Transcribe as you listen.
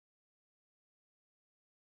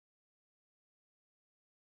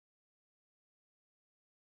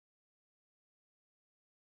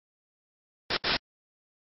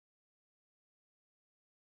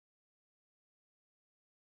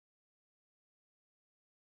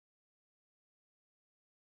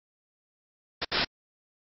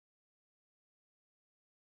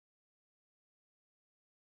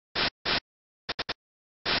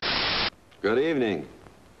Good evening.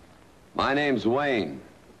 My name's Wayne.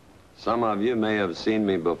 Some of you may have seen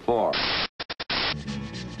me before.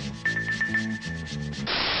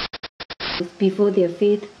 Before their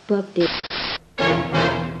 5th birthday.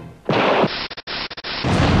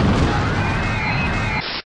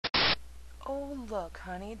 Oh, look,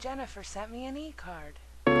 honey, Jennifer sent me an e-card.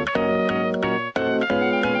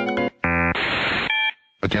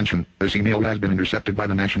 Attention, this email has been intercepted by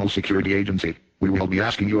the National Security Agency. We will be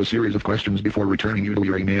asking you a series of questions before returning you to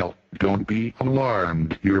your email. Don't be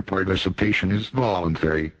alarmed. Your participation is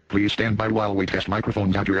voluntary. Please stand by while we test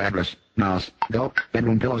microphones at your address. NOS, go.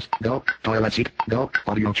 Bedroom pillows, go. Toilet seat, go.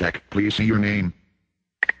 Audio check. Please see your name.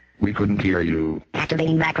 We couldn't hear you.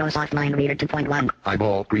 Activating Microsoft Mind Reader 2.1.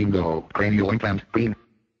 Eyeball, green go. Cranial implant, green.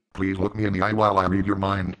 Please look me in the eye while I read your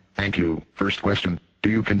mind. Thank you. First question. Do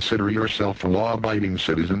you consider yourself a law-abiding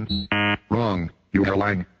citizen? Wrong. You are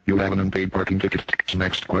lying. You have an unpaid parking ticket.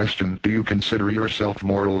 Next question. Do you consider yourself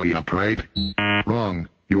morally upright? Wrong.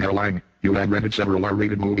 You are lying. You have rented several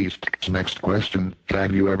R-rated movies. Next question.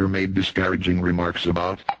 Have you ever made disparaging remarks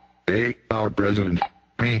about A, our president,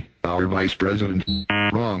 B, our vice president?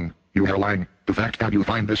 Wrong. You are lying. The fact that you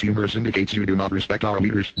find this humorous indicates you do not respect our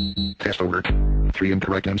leaders. Test over. 3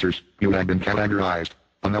 incorrect answers. You have been categorized.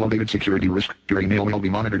 An elevated security risk. Your email will be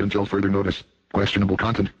monitored until further notice. Questionable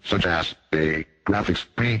content, such as A, graphics,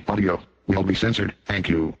 B, audio, will be censored. Thank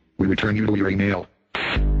you. We return you to your email.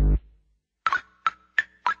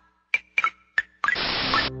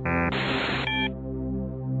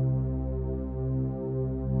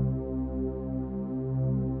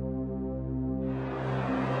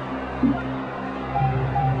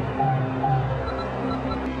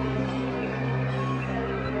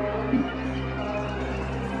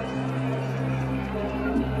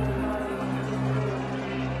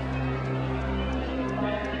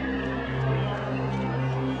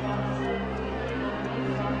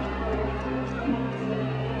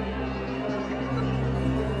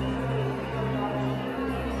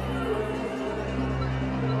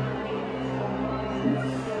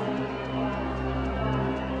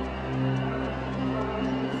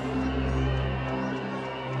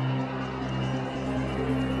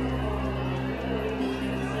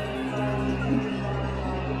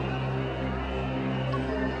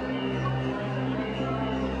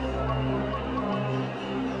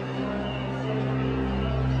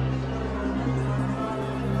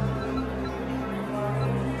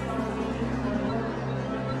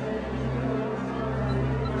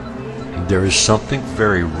 There is something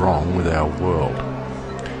very wrong with our world.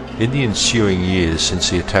 In the ensuing years since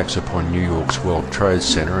the attacks upon New York's World Trade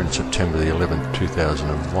Center on September the 11th,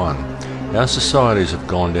 2001, our societies have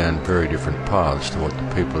gone down very different paths to what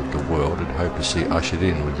the people of the world had hoped to see ushered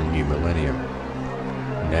in with the new millennium.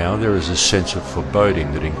 Now there is a sense of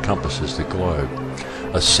foreboding that encompasses the globe,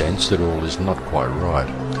 a sense that all is not quite right,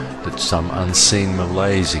 that some unseen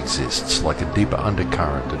malaise exists like a deeper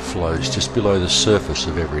undercurrent that flows just below the surface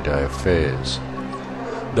of everyday affairs.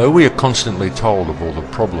 Though we are constantly told of all the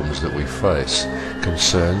problems that we face,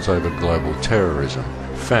 concerns over global terrorism,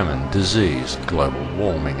 famine, disease, global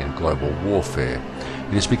warming and global warfare,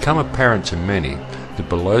 it has become apparent to many that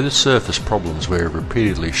below the surface problems we are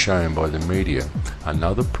repeatedly shown by the media,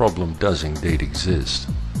 another problem does indeed exist.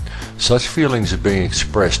 Such feelings are being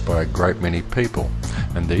expressed by a great many people,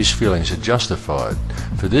 and these feelings are justified,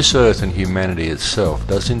 for this earth and humanity itself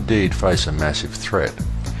does indeed face a massive threat.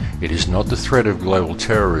 It is not the threat of global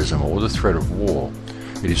terrorism or the threat of war.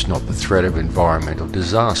 It is not the threat of environmental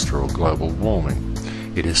disaster or global warming.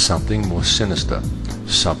 It is something more sinister,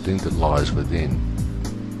 something that lies within.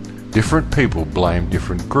 Different people blame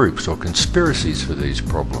different groups or conspiracies for these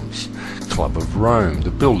problems. Club of Rome, the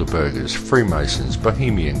Bilderbergers, Freemasons,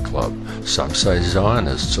 Bohemian Club. Some say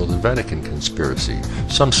Zionists or the Vatican conspiracy.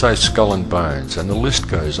 Some say Skull and Bones, and the list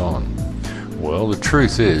goes on. Well, the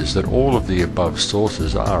truth is that all of the above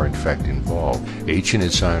sources are in fact involved, each in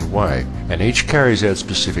its own way, and each carries out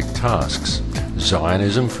specific tasks.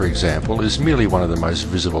 Zionism, for example, is merely one of the most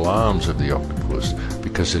visible arms of the octopus,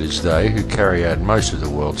 because it is they who carry out most of the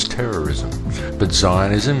world's terrorism. But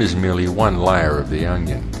Zionism is merely one layer of the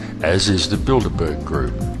onion, as is the Bilderberg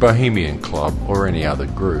Group, Bohemian Club, or any other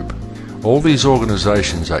group. All these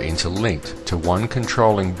organisations are interlinked to one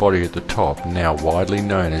controlling body at the top, now widely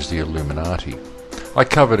known as the Illuminati. I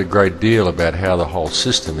covered a great deal about how the whole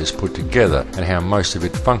system is put together and how most of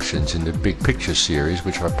it functions in the Big Picture series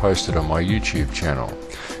which I posted on my YouTube channel,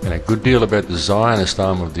 and a good deal about the Zionist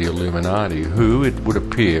arm of the Illuminati, who, it would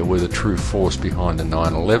appear, were the true force behind the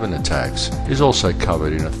 9/11 attacks, is also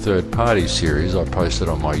covered in a third-party series I posted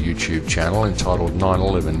on my YouTube channel entitled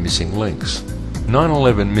 9/11 Missing Links.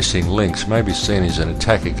 9/11 missing links may be seen as an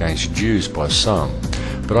attack against Jews by some,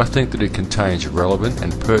 but I think that it contains relevant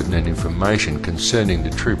and pertinent information concerning the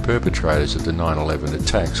true perpetrators of the 9/11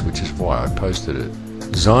 attacks, which is why I posted it.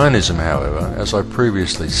 Zionism, however, as I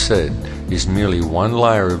previously said, is merely one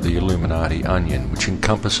layer of the Illuminati onion, which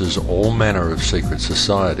encompasses all manner of secret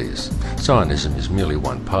societies. Zionism is merely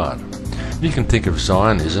one part. You can think of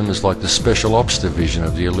Zionism as like the Special Ops division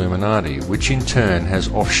of the Illuminati, which in turn has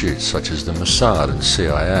offshoots such as the Mossad and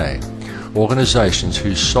CIA. Organizations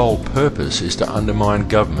whose sole purpose is to undermine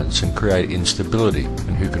governments and create instability,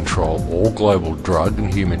 and who control all global drug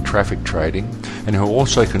and human traffic trading, and who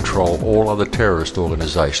also control all other terrorist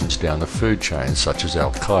organizations down the food chain, such as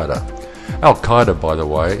Al-Qaeda. Al-Qaeda, by the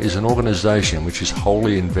way, is an organization which is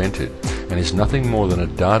wholly invented and is nothing more than a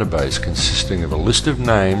database consisting of a list of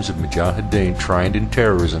names of mujahideen trained in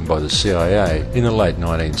terrorism by the CIA in the late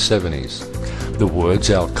 1970s. The words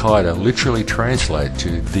Al-Qaeda literally translate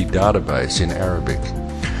to the database in Arabic.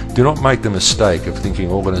 Do not make the mistake of thinking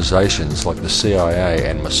organizations like the CIA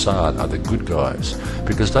and Mossad are the good guys,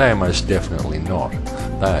 because they are most definitely not.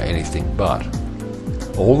 They are anything but.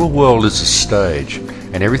 All the world is a stage,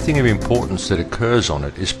 and everything of importance that occurs on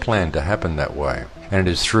it is planned to happen that way. And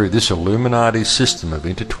it is through this Illuminati system of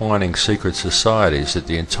intertwining secret societies that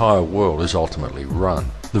the entire world is ultimately run.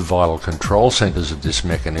 The vital control centers of this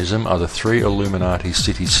mechanism are the three Illuminati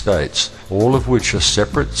city-states, all of which are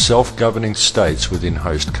separate, self-governing states within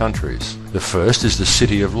host countries. The first is the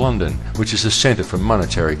City of London, which is the center for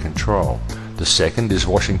monetary control. The second is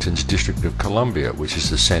Washington's District of Columbia, which is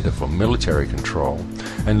the center for military control.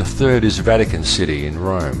 And the third is Vatican City in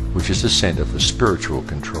Rome, which is the center for spiritual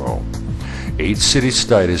control. Each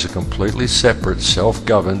city-state is a completely separate,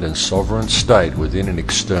 self-governed and sovereign state within an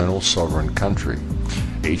external sovereign country.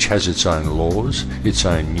 Each has its own laws, its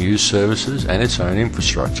own news services and its own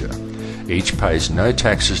infrastructure. Each pays no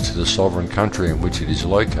taxes to the sovereign country in which it is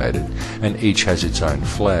located, and each has its own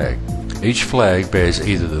flag. Each flag bears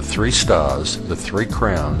either the 3 stars, the 3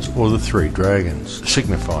 crowns, or the 3 dragons,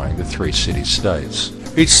 signifying the 3 city-states.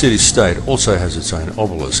 Each city-state also has its own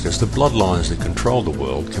obelisk, as the bloodlines that control the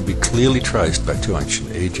world can be clearly traced back to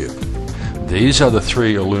ancient Egypt. These are the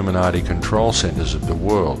 3 Illuminati control centers of the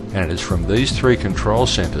world, and it is from these 3 control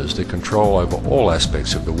centers that control over all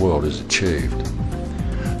aspects of the world is achieved.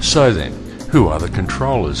 So then, who are the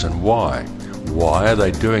controllers and why? Why are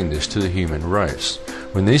they doing this to the human race?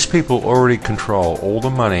 When these people already control all the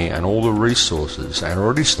money and all the resources and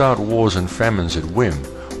already start wars and famines at whim,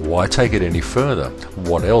 why take it any further?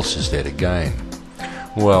 What else is there to gain?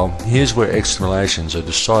 Well, here's where explanations are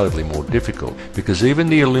decidedly more difficult, because even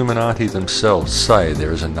the Illuminati themselves say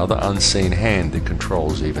there is another unseen hand that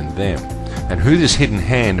controls even them. And who this hidden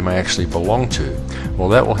hand may actually belong to, well,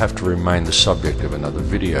 that will have to remain the subject of another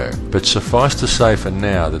video. But suffice to say for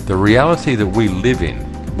now that the reality that we live in,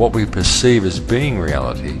 what we perceive as being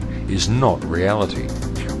reality, is not reality.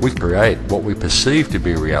 We create what we perceive to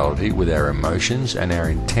be reality with our emotions and our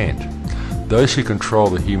intent. Those who control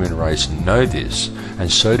the human race know this,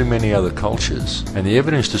 and so do many other cultures, and the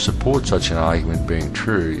evidence to support such an argument being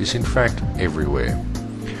true is in fact everywhere.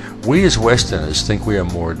 We as Westerners think we are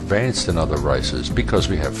more advanced than other races because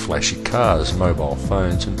we have flashy cars, mobile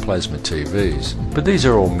phones and plasma TVs, but these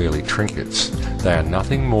are all merely trinkets. They are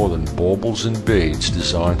nothing more than baubles and beads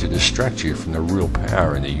designed to distract you from the real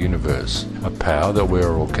power in the universe, a power that we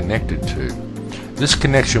are all connected to. This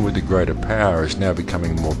connection with the greater power is now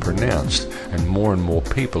becoming more pronounced, and more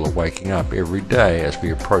people are waking up every day as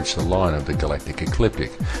we approach the line of the galactic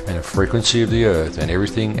ecliptic, and the frequency of the Earth and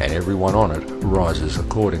everything and everyone on it rises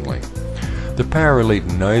accordingly. The power elite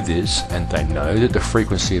know this, and they know that the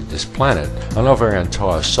frequency of this planet and of our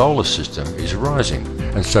entire solar system is rising,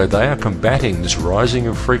 and so they are combating this rising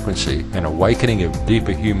of frequency and awakening of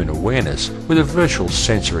deeper human awareness with a virtual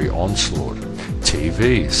sensory onslaught.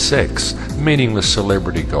 TV, sex, meaningless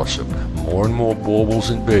celebrity gossip, more and more baubles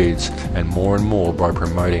and beads, and more by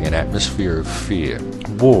promoting an atmosphere of fear.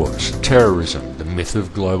 Wars, terrorism, the myth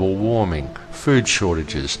of global warming, food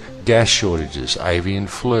shortages, gas shortages, avian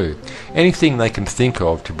flu, anything they can think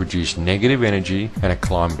of to produce negative energy and a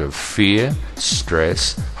climate of fear,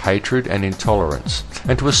 stress, hatred and intolerance.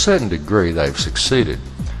 And to a certain degree they've succeeded.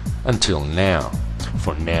 Until now.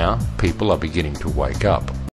 For now, people are beginning to wake up.